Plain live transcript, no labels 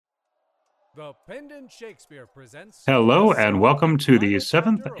The Pendant Shakespeare presents. Hello, and welcome to the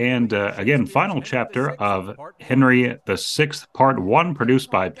seventh and again final chapter of Henry VI, Part 1,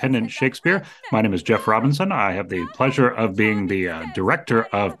 produced by Pendant Shakespeare. My name is Jeff Robinson. I have the pleasure of being the director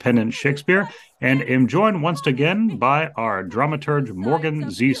of Pendant Shakespeare and am joined once again by our dramaturge,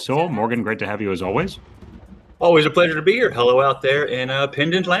 Morgan Z. Soul. Morgan, great to have you as always. Always a pleasure to be here. Hello out there in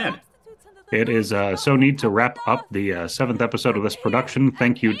Pendant Land. It is so neat to wrap up the seventh episode of this production.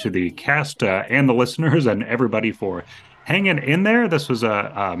 Thank you to the cast and the listeners and everybody for hanging in there. This was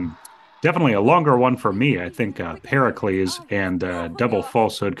definitely a longer one for me. I think Pericles and Double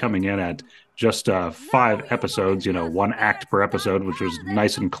Falsehood coming in at just 5 episodes, one act per episode, which was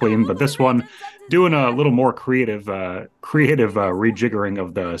nice and clean. But this one doing a little more creative rejiggering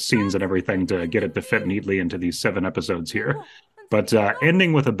of the scenes and everything to get it to fit neatly into these 7 episodes here. But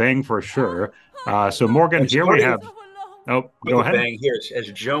ending with a bang for sure. So Morgan, here we have. Oh, go ahead. Bang here as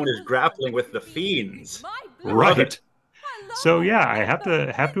Joan is grappling with the fiends. Right. So yeah, I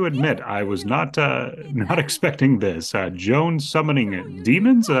have to admit, I was not expecting this. Joan summoning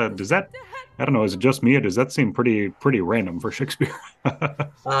demons. Does that? I don't know. Is it just me, or does that seem pretty random for Shakespeare?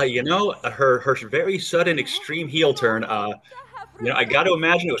 Her very sudden extreme heel turn. I got to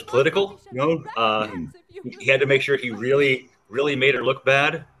imagine it was political. He had to make sure he really made her look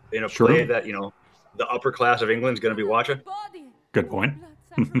bad in a play that the upper class of England's going to be watching. Good point.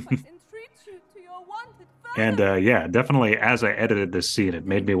 And yeah, definitely as I edited this scene, it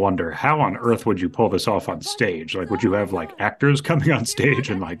made me wonder, how on earth would you pull this off on stage? Like, would you have like actors coming on stage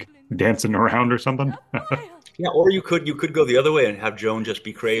and like dancing around or something? Yeah, or you could go the other way and have Joan just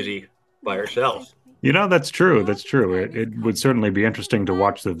be crazy by herself. That's true. That's true. It would certainly be interesting to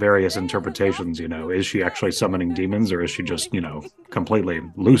watch the various interpretations. Is she actually summoning demons, or is she just, completely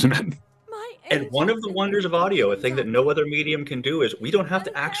losing it? And one of the wonders of audio, a thing that no other medium can do, is we don't have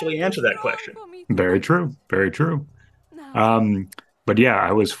to actually answer that question. Very true. Very true. But yeah,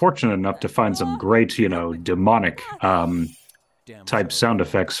 I was fortunate enough to find some great, demonic type sound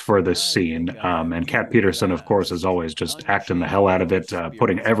effects for this scene. And Kat Peterson, of course, is always just acting the hell out of it,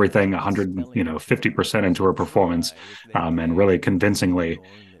 putting everything 150% into her performance, and really convincingly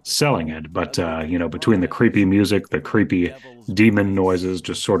selling it. But, between the creepy music, the creepy demon noises,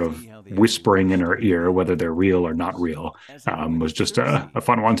 just sort of whispering in her ear, whether they're real or not real, was just a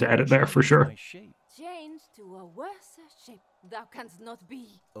fun one to edit there for sure. Change to a worse shape thou canst not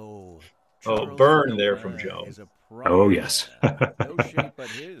be. Burn there from Joan. Oh yes.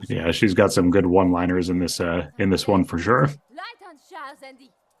 Yeah, she's got some good one-liners in this one for sure.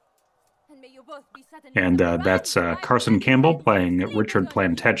 And that's Carson Campbell playing Richard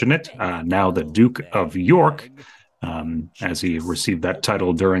Plantagenet, now the Duke of York, as he received that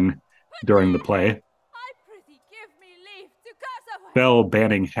title during the play. Bell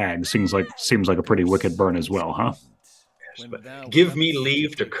banning hag seems like a pretty wicked burn as well, huh? Yes, but give me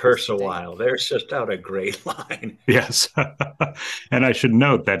leave to curse a while. There's just out a great line. Yes. And I should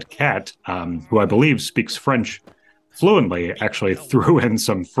note that Kat, who I believe speaks French fluently, actually threw in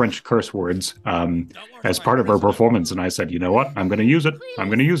some French curse words as part of her performance. And I said, you know what? I'm going to use it.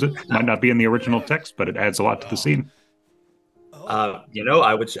 Might not be in the original text, but it adds a lot to the scene.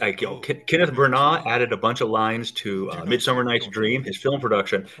 I would say Kenneth Branagh added a bunch of lines to Midsummer Night's Dream, his film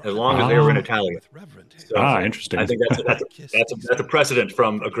production, as long as they were in Italian. So, interesting. I think that's a precedent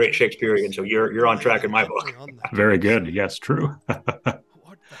from a great Shakespearean. So you're on track in my book. Very good. Yes, true.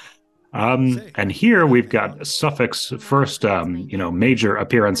 And here we've got Suffolk's first, major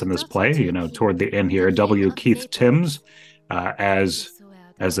appearance in this play. Toward the end here, W. Keith Timms as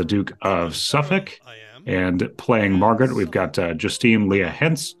the Duke of Suffolk. And playing Margaret, we've got Justine Leah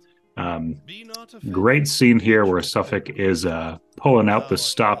Hentz. Great scene here where Suffolk is pulling out the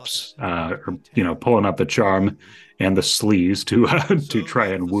stops, pulling out the charm and the sleaze to try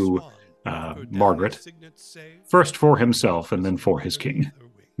and woo Margaret. First for himself and then for his king.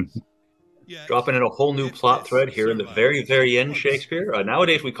 Dropping in a whole new plot thread here in the very, very end, Shakespeare.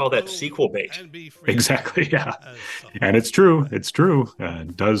 Nowadays, we call that sequel bait. Exactly, yeah. And it's true. Does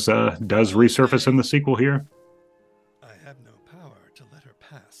resurface in the sequel here. I have no power to let her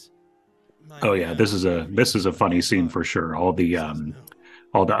pass. Oh yeah, this is a funny scene for sure. All the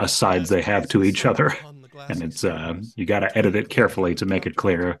asides they have to each other. And it's you got to edit it carefully to make it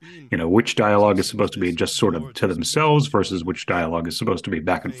clear, which dialogue is supposed to be just sort of to themselves versus which dialogue is supposed to be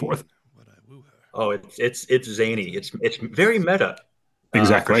back and forth. Oh, it's zany. It's very meta.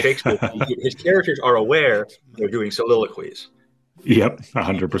 Exactly. Shakespeare, his characters are aware they're doing soliloquies. Yep,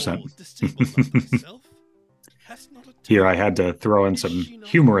 100%. Here I had to throw in some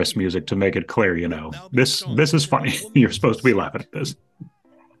humorous music to make it clear, this is funny. You're supposed to be laughing at this.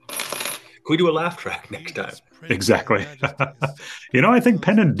 we do a laugh track next time? Exactly. I think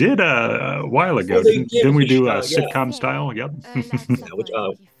Penn did a while ago. Didn't we do a sitcom style? Yep.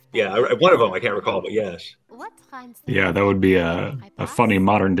 One of them I can't recall, but yes. Yeah, that would be a funny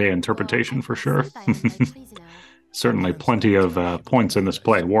modern day interpretation for sure. Certainly plenty of points in this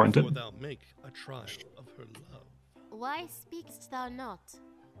play warranted. Why speakst thou not?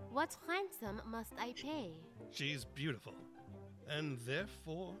 What ransom must I pay? She's beautiful, and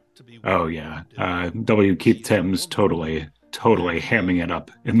therefore to be. Oh yeah, W. Keith Thames totally hamming it up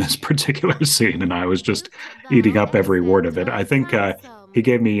in this particular scene, and I was just eating up every word of it. I think he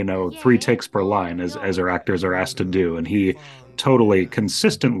gave me 3 takes per line as our actors are asked to do, and he totally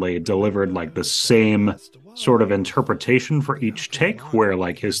consistently delivered like the same sort of interpretation for each take, where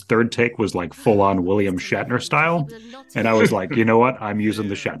like his third take was like full on William Shatner style, and I was like, you know what, I'm using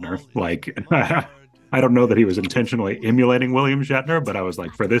the Shatner. Like I don't know that he was intentionally emulating William Shatner, but I was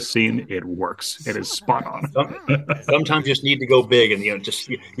like, for this scene, it works. It is spot on. Sometimes you just need to go big, and you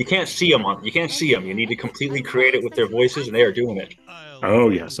can't see them you can't see them. You need to completely create it with their voices, and they are doing it. Oh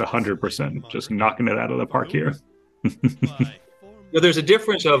yes, 100%. Just knocking it out of the park here. There's a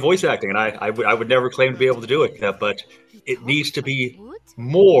difference of voice acting, and I would never claim to be able to do it, but it needs to be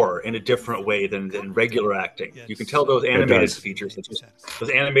more in a different way than regular acting. You can tell those animated features, those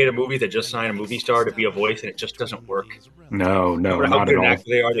animated movies that just sign a movie star to be a voice, and it just doesn't work. No, not at all. Actor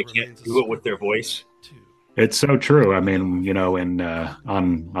they are, they can't do it with their voice. It's so true. I mean,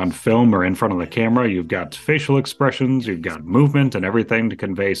 on film or in front of the camera, you've got facial expressions, you've got movement and everything to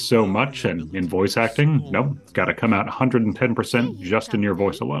convey so much. And in voice acting, nope, it's got to come out 110% just in your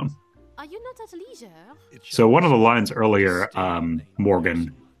voice alone. Are you not at leisure? So one of the lines earlier,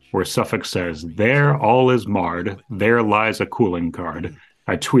 Morgan, where Suffolk says, "There all is marred, there lies a cooling card."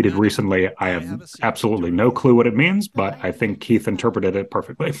 I tweeted recently, I have absolutely no clue what it means, but I think Keith interpreted it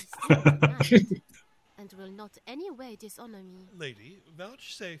perfectly. And will not any way dishonor me. Lady,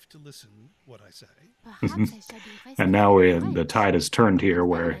 vouchsafe to listen what I say. Perhaps I shall be And now the tide has turned here,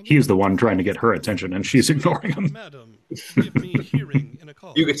 where he's the one trying to get her attention, and she's ignoring him. Madam, give me hearing in a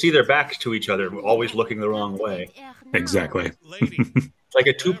call. You could see their backs to each other, always looking the wrong way. Exactly. Lady, it's like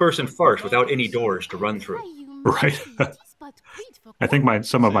a 2-person farce without any doors to run through. Right. I think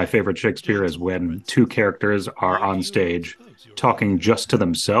some of my favorite Shakespeare is when 2 characters are on stage talking just to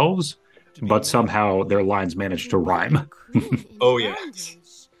themselves, but somehow their lines manage to rhyme. Oh, yeah.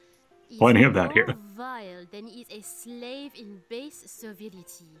 Plenty of that here. More vile than is a slave in base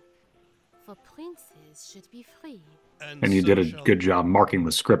servility. For princes should be free. And you did a good job marking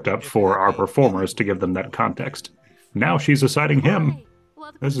the script up for our performers to give them that context. Now she's assiding him.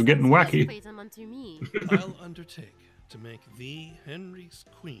 This is getting wacky. I'll undertake to make thee Henry's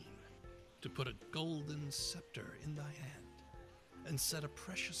queen, to put a golden scepter in thy hand, and set a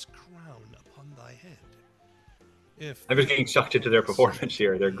precious crown upon thy head. If I'm just getting sucked into their performance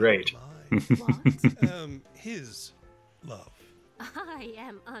here. They're great. His love. I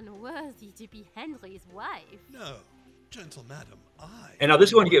am unworthy to be Henry's wife. No, gentle madam, And now this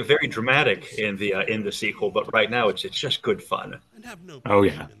is going to get very dramatic in the sequel, but right now it's just good fun. and have no Oh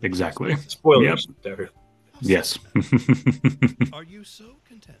yeah, exactly. Spoilers there. Yes. Are you so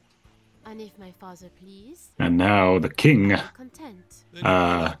content? And if my father please, And now the king, content. Then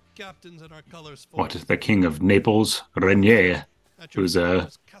captains in our colors the king of Naples, Renier, who's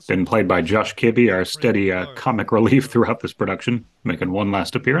been played by Josh Kibbe, our steady comic relief throughout this production, making one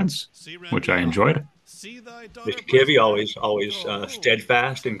last appearance, which I enjoyed. Mr. Kibbe, always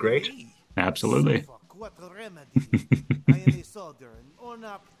steadfast and great. Absolutely.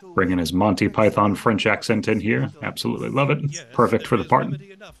 Bringing his Monty Python French accent in here. Absolutely love it. Perfect for the part.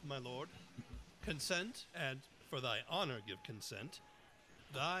 Enough, my lord. Consent, and for thy honor give consent.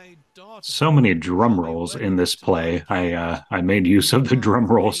 Thy daughter. So many drum rolls in this play. I made use of the drum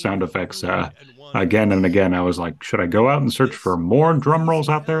roll sound effects again and again. I was like, should I go out and search for more drum rolls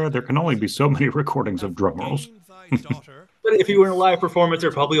out there? There can only be so many recordings of drum rolls. But if you were in a live performance,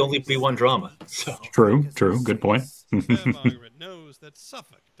 there'd probably only be one drama. So. True. Good point. Fair Margaret knows that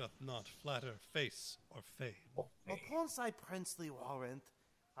Suffolk doth not flatter face or fame. Upon thy princely warrant,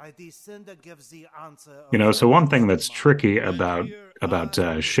 I descend to give the answer. So one thing that's tricky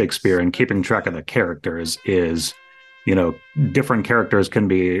about Shakespeare and keeping track of the characters is, different characters can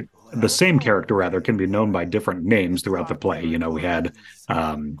be, the same character rather, can be known by different names throughout the play. We had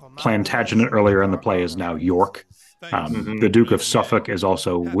Plantagenet earlier in the play is now York. The Duke of Suffolk is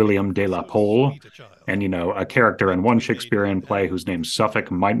also William de la Pole. And, a character in one Shakespearean play whose name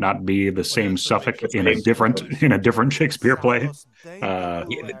Suffolk might not be the same Suffolk in a different Shakespeare play.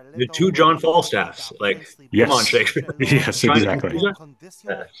 The two John Falstaffs, yes. Come on, Shakespeare. Yes, exactly.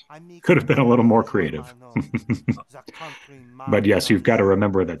 Could have been a little more creative. But yes, you've got to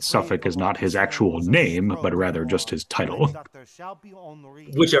remember that Suffolk is not his actual name, but rather just his title.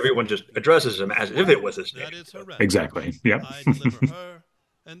 Which everyone just addresses him as if it was his name. Exactly. Yep.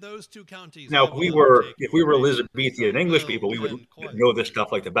 And those two counties now, if we were Elizabethan English people, we would know this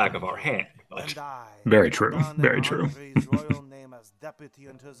stuff like the back of our hand. But... Very true. Very true. royal name as deputy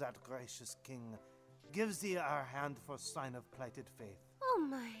unto that gracious king gives thee our hand for sign of plighted faith. Oh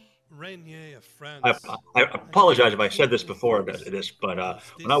my. Rainier of France. I apologize if I said this before this, but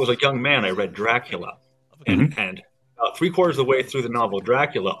when I was a young man, I read Dracula, and 3/4 of the way through the novel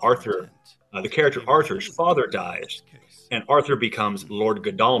Dracula, Arthur, the character Arthur's father dies, and Arthur becomes Lord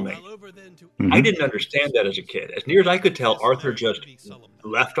Godalming. I didn't understand that as a kid. As near as I could tell, Arthur just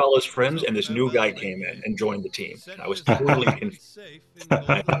left all his friends, and this new guy came in and joined the team. I was totally confused.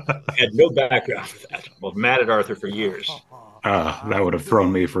 I had no background for that. I was mad at Arthur for years. That would have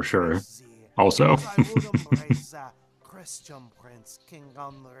thrown me for sure. Also. Christian Prince King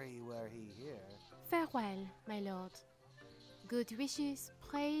Henry were he here. Farewell, my lord. Good wishes,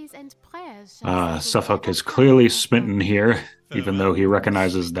 praise, and prayers. Suffolk is clearly smitten here, even though he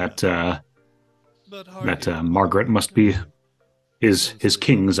recognizes that Margaret must be his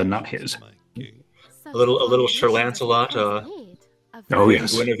king's and not his. A little Sir Lancelot. Oh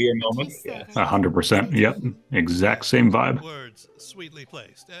yes, Guinevere moment. Yeah, 100%. Yep, exact same vibe. Words sweetly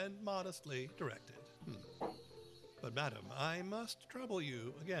placed and modestly directed. But madam, I must trouble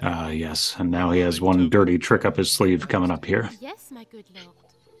you again. Yes, and now he has one dirty trick up his sleeve coming up here. Yes, my good lord.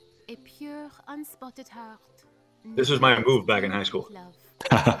 A pure, unspotted heart. This was my move back in high school.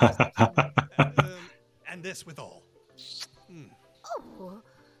 And this withal.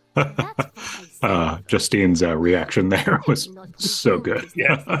 Oh, Justine's reaction there was so good.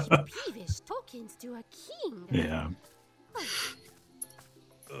 Yeah. Tokens to a king. Yeah.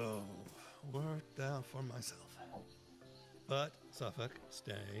 Oh, wert thou for myself. But Suffolk,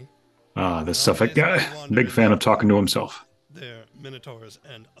 stay. The Suffolk guy, big fan of talking to himself. There minotaurs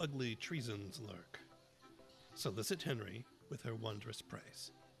and ugly treasons lurk. Solicit Henry with her wondrous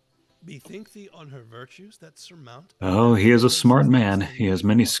praise. Bethink thee on her virtues that surmount. Oh, he is a smart man. He has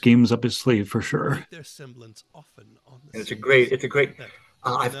many schemes up his sleeve for sure. Their semblance often on the And it's a great.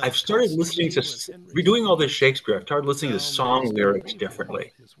 I've started listening to redoing all this Shakespeare. I've started listening to song lyrics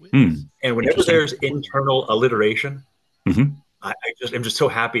differently, and whenever there's internal alliteration, I'm just so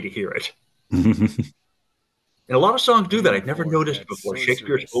happy to hear it. And a lot of songs do that. I'd never noticed before.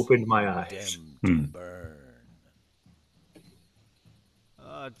 Shakespeare's opened my eyes.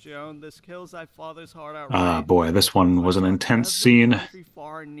 Joan, this kills thy father's heart outright. Boy, this one was an intense scene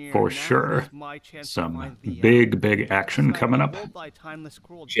for sure. Some big action coming up.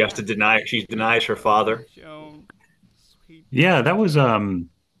 She has to she denies her father. Yeah, that was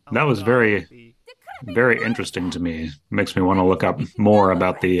very interesting to me. Makes me want to look up more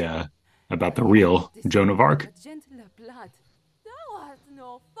about the real Joan of Arc. Gentler blood. Thou art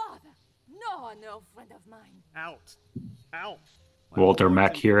no father, no friend of mine. Out. Walter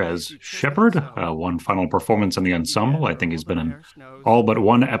Mack here as Shepard, one final performance in the ensemble. I think he's been in all but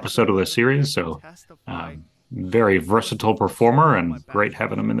one episode of the series, so very versatile performer, and great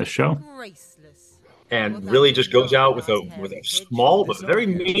having him in this show. And really just goes out with a small but very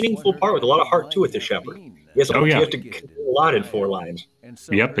meaningful part with a lot of heart to it, the Shepard. You have to convey a lot in 4 lines.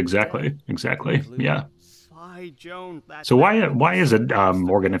 Yep, exactly. Yeah. So why is it,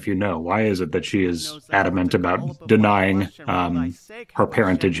 Morgan, if you know, why is it that she is adamant about denying her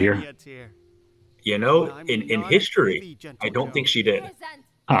parentage here? You know, in history, I don't think she did.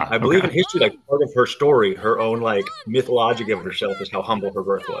 I Okay. believe in history, like part of her story, her own mythologic of herself is how humble her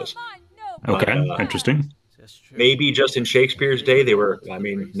birth was. Okay, But, interesting. maybe just in Shakespeare's day,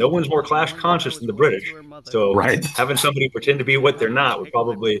 no one's more class conscious than the British. So Right. having somebody pretend to be what they're not would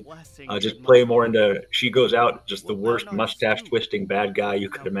probably just play more into, she goes out just the worst mustache twisting bad guy you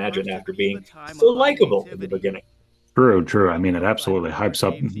could imagine after being so likable in the beginning. True. I mean, it absolutely hypes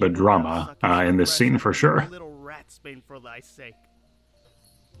up the drama in this scene for sure.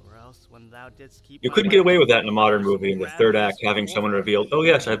 You couldn't get away with that in a modern movie in the third act, having someone reveal, oh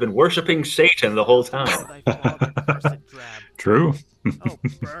yes, I've been worshiping Satan the whole time. True.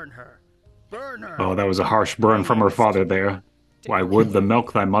 Burn her. Oh, that was a harsh burn from her father there. Why would the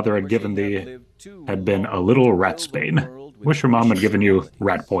milk thy mother had given thee had been a little ratsbane? Wish your mom had given you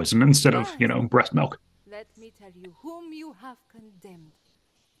rat poison instead of, breast milk. let me tell you whom you have condemned.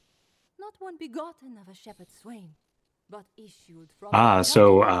 Not one begotten of a shepherd swain, but issued from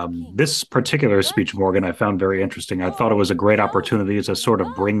So this particular speech, Morgan, I found very interesting. I thought it was a great opportunity to sort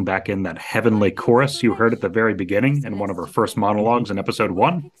of bring back in that heavenly chorus you heard at the very beginning in one of her first monologues in episode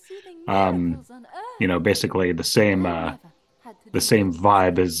 1. Basically the same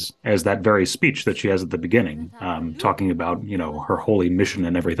vibe as that very speech that she has at the beginning, talking about, her holy mission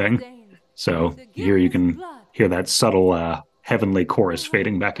and everything. So here you can hear that subtle heavenly chorus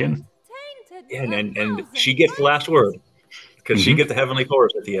fading back in. And she gets the last word, because she gets the heavenly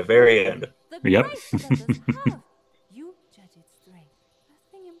chorus at the very end. Yep. You judge it straight.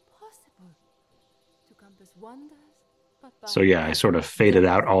 Nothing impossible to compass wonders. So yeah, I sort of faded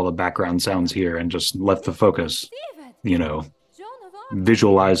out all the background sounds here and just left the focus,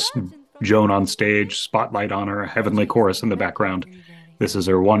 visualize Joan on stage, spotlight on her, heavenly chorus in the background. This is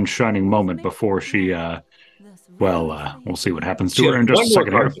her one shining moment before she, we'll see what happens to her in just a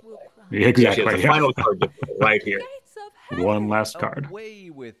second here. Exactly. The final card right here. One last card.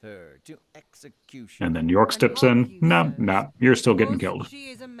 Away with her to execution. And then York steps in. No, you're still getting killed. She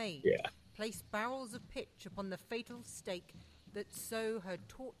is a maid. Yeah. Place barrels of pitch upon the fatal stake, that so her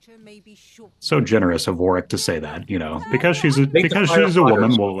torture may be short. So generous of Warwick to say that, because she's a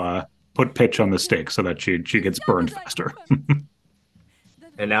woman, we'll put pitch on the stake so that she gets burned faster.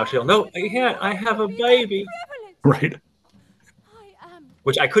 And now she'll know. Yeah, I have a baby. Right.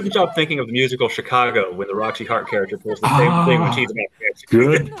 Which I couldn't stop thinking of the musical Chicago when the Roxy Hart character pulls the same thing when she's about to.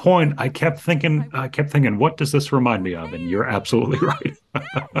 Good point. I kept thinking, what does this remind me of? And you're absolutely right.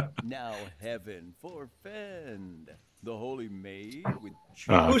 Now heaven forfend the holy maid with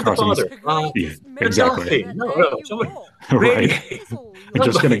who's the father? Yeah, exactly. No, somebody. Right. I'm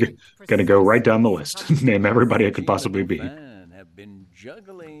just gonna go right down the list. Name everybody it could possibly be. Have been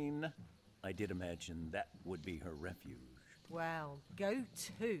juggling. I did imagine that would be her refuge. Well, go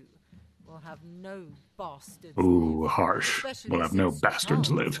to. We'll have no bastards. Ooh, harsh. We'll have no bastards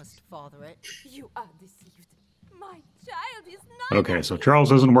live. You are deceived. My child is not. Okay, so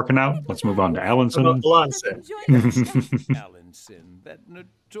Charles isn't working out. Let's move on to Alanson. Alanson, that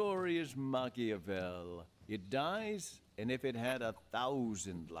notorious Machiavel. It dies, and if it had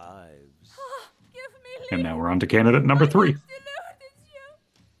 1,000 lives. And now we're on to candidate number 3.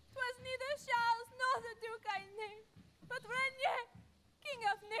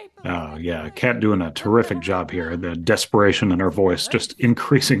 Oh, yeah, Kat doing a terrific job here. The desperation in her voice just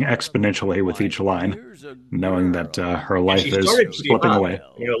increasing exponentially with each line, knowing that her life is slipping away.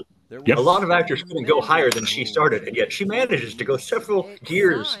 A lot of actors couldn't go higher than she started, and yet she manages to go several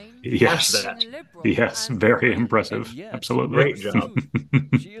gears past that. Yes, very impressive. Absolutely. Great job.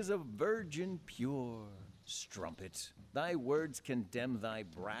 She is a virgin pure. Strumpet, thy words condemn thy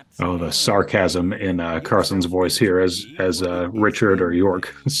brats. Oh, the sarcasm in Carson's voice here as Richard or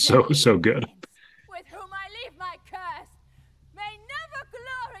York. So good. With whom I leave my curse, may never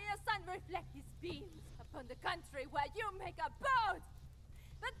glorious sun reflect his beams upon the country where you make abode.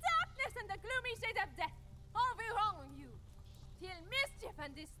 The darkness and the gloomy shade of death overwhelm you, till mischief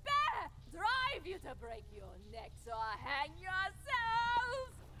and despair drive you to break your necks or hang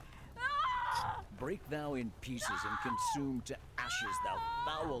yourselves. Break thou in pieces and consume to ashes, thou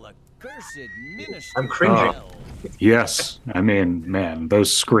foul, accursed minister. I'm cringing. Yes, I mean, man,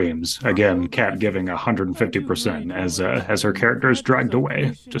 those screams again. Kat giving 150% as her character is dragged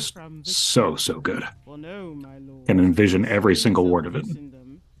away. Just so good. Can envision every single word of it.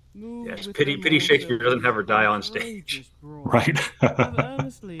 Yes, pity Shakespeare doesn't have her die on stage. Right.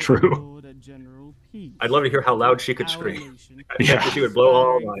 True. I'd love to hear how loud she could scream. I bet she would blow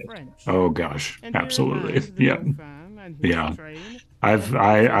all night. Oh gosh, absolutely. Yeah.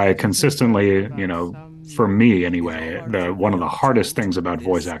 I consistently, for me anyway, one of the hardest things about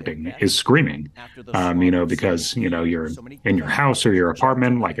voice acting is screaming. Because you're in your house or your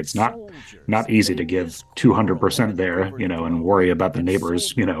apartment, like it's not easy to give 200% there, and worry about the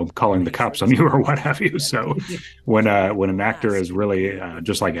neighbors, calling the cops on you or what have you. So when an actor is really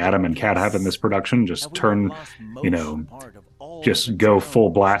just like Adam and Kat have in this production, just just go full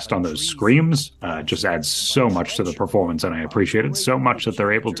blast on those screams, just adds so much to the performance, and I appreciate it so much that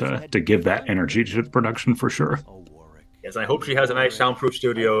they're able to give that energy to the production for sure. Yes, I hope she has a nice soundproof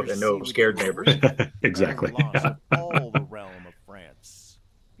studio and no scared neighbors. Exactly. All the realm of France.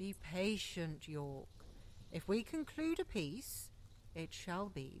 Be patient, York. If we conclude a peace, it shall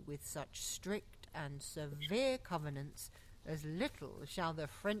be with such strict and severe covenants as little shall the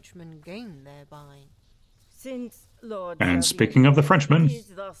Frenchman gain thereby. Since Lord And speaking of the Frenchman, is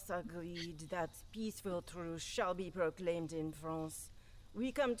thus agreed that peaceful truce shall be proclaimed in France,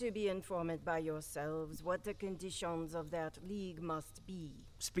 We come to be informed by yourselves what the conditions of that league must be.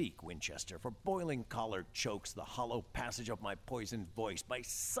 Speak, Winchester, for boiling choler chokes the hollow passage of my poisoned voice by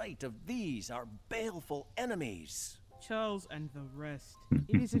sight of these, our baleful enemies. Charles and the rest,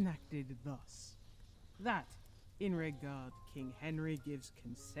 it is enacted thus, that, in regard King Henry gives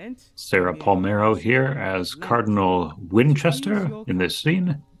consent... Sarah Palmero here as Cardinal Winchester in this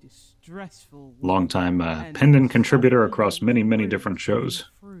scene. Longtime pendant contributor across many, many different shows.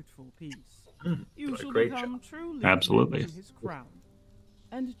 Great show. Absolutely.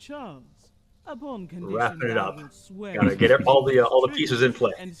 And Charles, upon condition wrapping it up. Swear Gotta get all the pieces in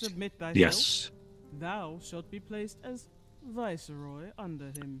place. And submit thyself, Yes. Thou shalt be placed as viceroy under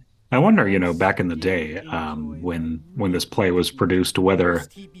him. I wonder, you know, back in the day, when this play was produced, whether,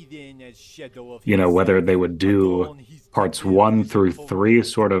 you know, whether they would do parts 1 through 3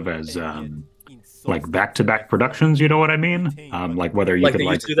 sort of as like back-to-back productions. You know what I mean? Like whether you like could they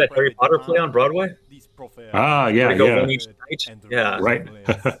like used to do that Harry Potter play on Broadway. Yeah, yeah, right.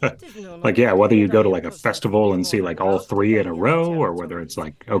 Like, yeah, whether you go to like a festival and see like all 3 in a row, or whether it's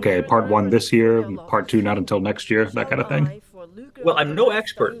like, okay, part 1 this year, part 2 not until next year, that kind of thing. Well, I'm no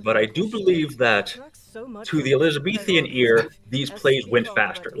expert, but I do believe that to the Elizabethan ear, these plays went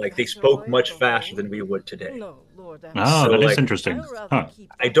faster. Like, they spoke much faster than we would today. Oh, So, that is like, interesting. Huh.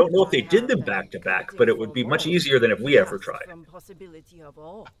 I don't know if they did them back to back, but it would be much easier than if we ever tried.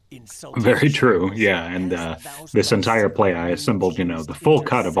 Very true. Yeah, and this entire play, I assembled, you know, the full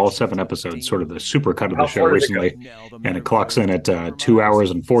cut of all 7 episodes, sort of the super cut of the show recently, and it clocks in at 2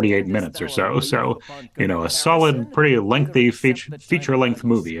 hours and 48 minutes or so. So, you know, a solid, pretty lengthy feature-length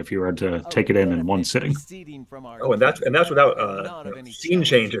movie if you were to take it in one sitting. Oh, and that's without scene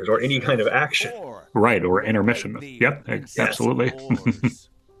changes or any kind of action. Right, or intermission. Yep, absolutely.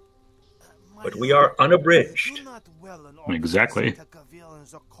 But we are unabridged. Exactly.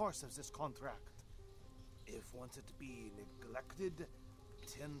 The course of this contract. If once it be neglected,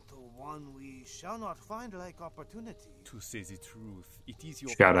 10 to 1 we shall not find like opportunity. To say the truth, it is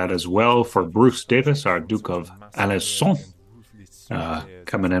your Shout out as well for Bruce Davis, our Duke of Alençon,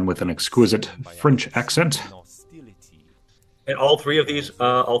 coming in with an exquisite French accent. And all three of these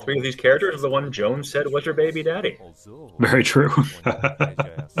characters are the one Joan said was her baby daddy. Very true.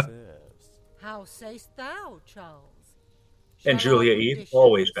 How sayst thou, Charles? And Julia Eve,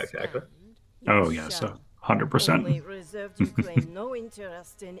 always spectacular. Oh yes, 100%. Only reserve to claim no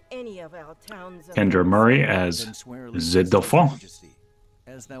interest in any of our towns. Kendra Murray as the Dauphin.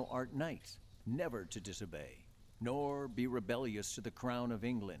 As thou art knight, never to disobey, nor be rebellious to the crown of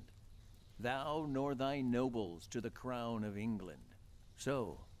England. Thou nor thy nobles to the crown of England.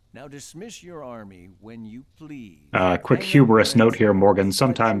 So, now dismiss your army when you please. Quick humorous note here, Morgan.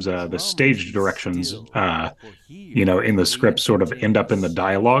 Sometimes the stage directions, you know, in the script sort of end up in the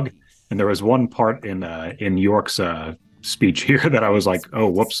dialogue. And there was one part in York's speech here that I was like, oh,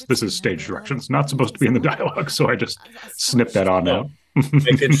 whoops, this is stage directions. Not supposed to be in the dialogue. So I just snipped that on out.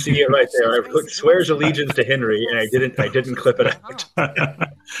 I can see it right there. I put swears allegiance to Henry, and I didn't clip it out.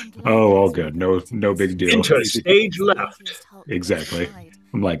 Oh, all good. No big deal. Into stage left. Exactly.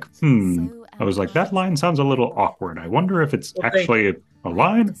 I'm like, I was like, that line sounds a little awkward. I wonder if it's actually a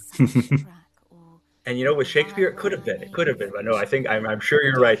line. And you know, with Shakespeare, it could have been. But no, I'm sure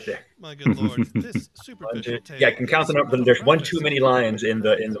you're right there. My good lord, this superficial tale. Yeah, I can count the number. There's one too many lines in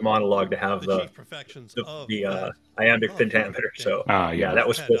the monologue to have the iambic pentameter. So yeah, that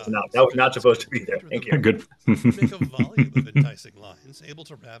was not supposed to be there. Thank you. Good. Make a volume of enticing lines, able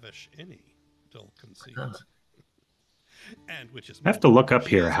to ravish any dull conceit. And which is I have to look up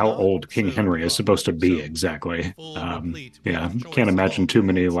here how old King Henry is supposed to be exactly. Yeah, can't imagine too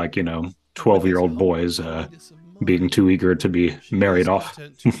many 12-year-old boys being too eager to be married off.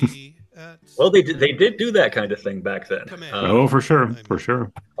 Well, they did do that kind of thing back then. Oh, for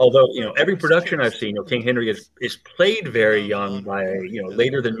sure. Although every production I've seen, King Henry is played very young by a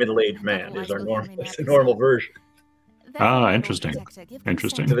later than middle-aged man. Is the normal version. Interesting.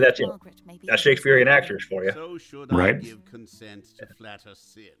 So that's Shakespearean actors for you. So should right. I give consent to flatter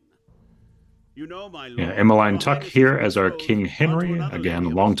sin. You know, my lord, yeah, Emmeline Tuck here as our King Henry. Again,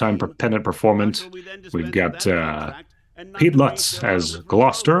 longtime pendant performant. We've got Pete Lutz as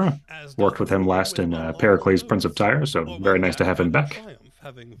Gloucester. Worked with him last in Pericles, Prince of Tyre, so very nice to have him back.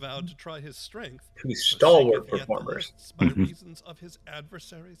 Having vowed to try his strength, two stalwart performers. By reasons of his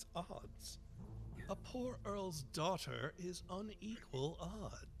adversaries' odds. A poor earl's daughter is unequal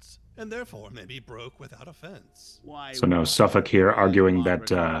odds, and therefore may be broke without offense. So now Suffolk here arguing that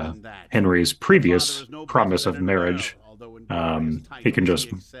Henry's previous promise of marriage, he can just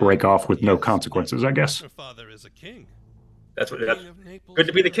break off with no consequences, I guess. Her father is a king. That's good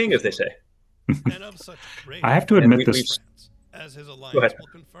to be the king, as they say. I have to admit this. Go ahead.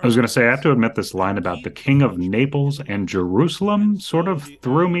 I was going to say, I have to admit this line about the King of Naples and Jerusalem sort of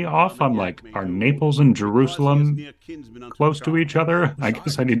threw me off. I'm like, are Naples and Jerusalem close to each other? I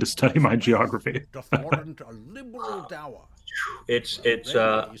guess I need to study my geography. It's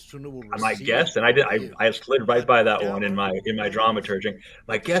my guess, and I slid right by that one in my dramaturging.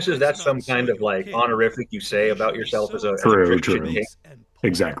 My guess is that's some kind of like honorific you say about yourself as a Christian king.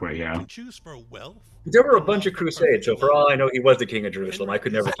 Exactly, yeah. There were a bunch of crusades, so for all I know, he was the king of Jerusalem. I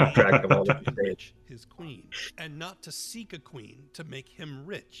could never keep track of all the crusades. His queen, and not to seek a queen to make him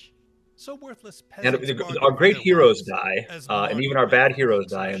rich. So worthless and peasants. Our great heroes die, and even our bad heroes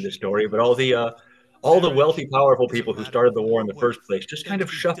die in this story. But all the wealthy, powerful people who started the war in the first place just kind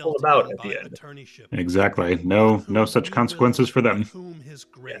of shuffle about at the end. Exactly. No such consequences for them. Whom his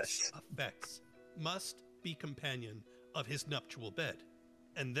grace affects must be companion of his nuptial bed.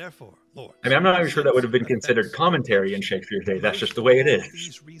 And therefore, Lord. I mean, I'm not even sure that would have been considered commentary in Shakespeare's day. That's just the way it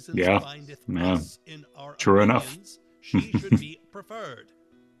is. Yeah. True enough. She should be preferred.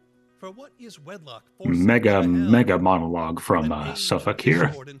 For what is wedlock? Mega monologue from Suffolk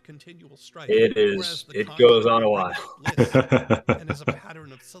here. It is. It goes on a while.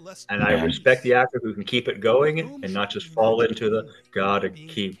 And I respect the actor who can keep it going and not just fall into the gotta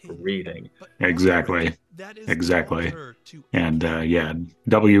keep reading. Exactly. And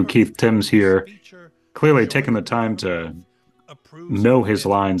W. Keith Timms here, clearly taking the time to know his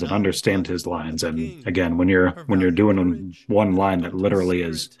lines and understand his lines. And again, when you're doing one line that literally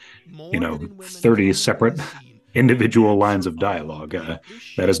is 30 separate individual lines of dialogue,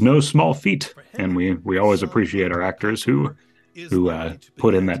 that is no small feat. And we always appreciate our actors who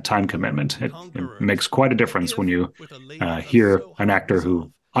put in that time commitment. It makes quite a difference when you hear an actor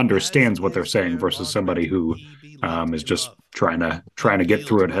who understands what they're saying versus somebody who is just trying to get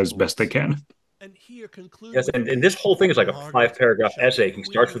through it as best they can. Yes, and this whole thing is like a 5-paragraph essay. He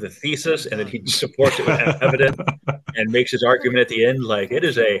starts with a thesis, and then he supports it with evidence and makes his argument at the end. Like, it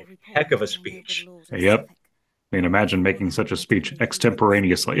is a heck of a speech. Yep. I mean, imagine making such a speech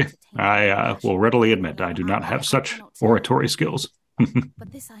extemporaneously. I will readily admit I do not have such oratory skills.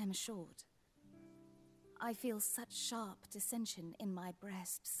 But this I am assured. I feel such sharp dissension in my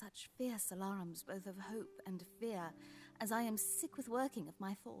breast, such fierce alarms both of hope and fear, as I am sick with working of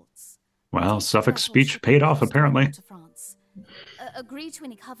my thoughts. Well, Suffolk's speech paid off, apparently. Agree to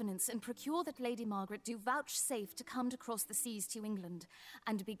any covenants and procure that Lady Margaret do vouchsafe to come to cross the seas to England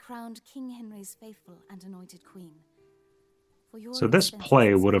and be crowned King Henry's faithful and anointed queen. So this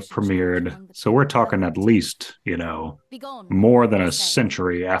play would have premiered, so we're talking at least, more than a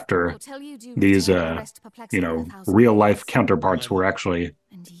century after these, real-life counterparts were actually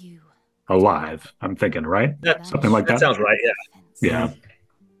alive, I'm thinking, right? Something like that? That sounds right, yeah. Yeah.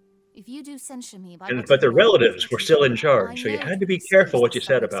 If you do censure me but the relatives were still in charge, so you had to be careful what you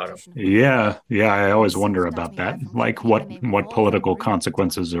said about them. Yeah, I always wonder about that. Like, what political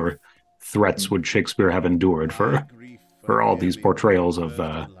consequences or threats would Shakespeare have endured for all these portrayals of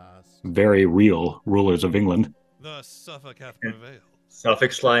very real rulers of England? Thus Suffolk hath prevailed.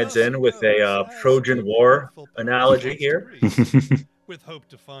 Suffolk slides in with a Trojan War analogy here. With hope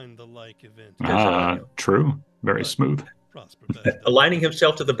to find the like event. True. Very smooth. Aligning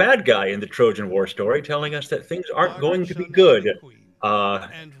himself to the bad guy in the Trojan War story, telling us that things aren't going to be good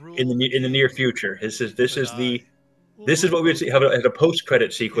in the near future. This is what we have as a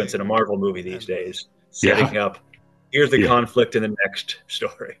post-credit sequence in a Marvel movie these days, setting up. Here's the conflict in the next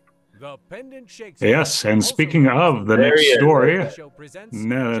story. Yes, and speaking of the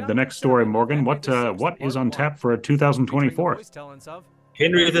next story, Morgan, what is on tap for 2024?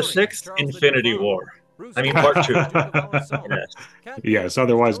 Henry VI, Infinity War. I mean, part 2. Yes,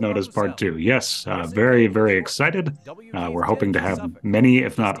 otherwise known as part 2. Yes, very, very excited. We're hoping to have many,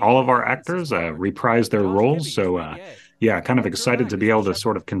 if not all of our actors reprise their roles. So, kind of excited to be able to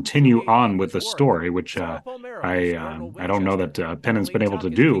sort of continue on with the story, which I don't know that Pennant's been able to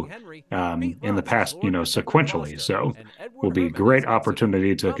do in the past, sequentially. So will be a great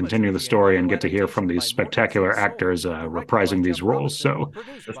opportunity to continue the story and get to hear from these spectacular actors reprising these roles. So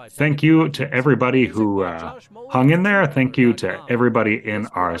thank you to everybody who hung in there. Thank you to everybody in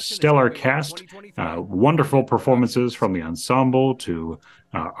our stellar cast. Wonderful performances from the ensemble to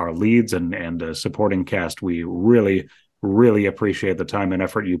our leads and supporting cast. We really appreciate the time and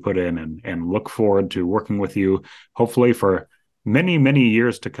effort you put in and look forward to working with you, hopefully for many, many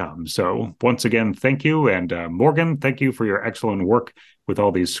years to come. So once again, thank you. And Morgan, thank you for your excellent work with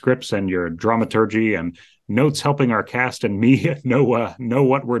all these scripts and your dramaturgy and notes, helping our cast and me know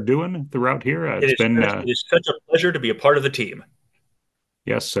what we're doing throughout here. It is such a pleasure to be a part of the team.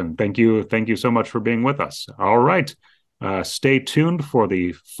 Yes, and thank you so much for being with us. All right. Stay tuned for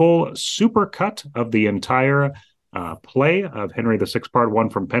the full supercut of the entire play of Henry VI Part 1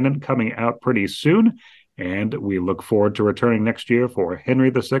 from Pendant coming out pretty soon. And we look forward to returning next year for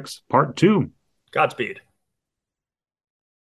Henry VI Part 2. Godspeed.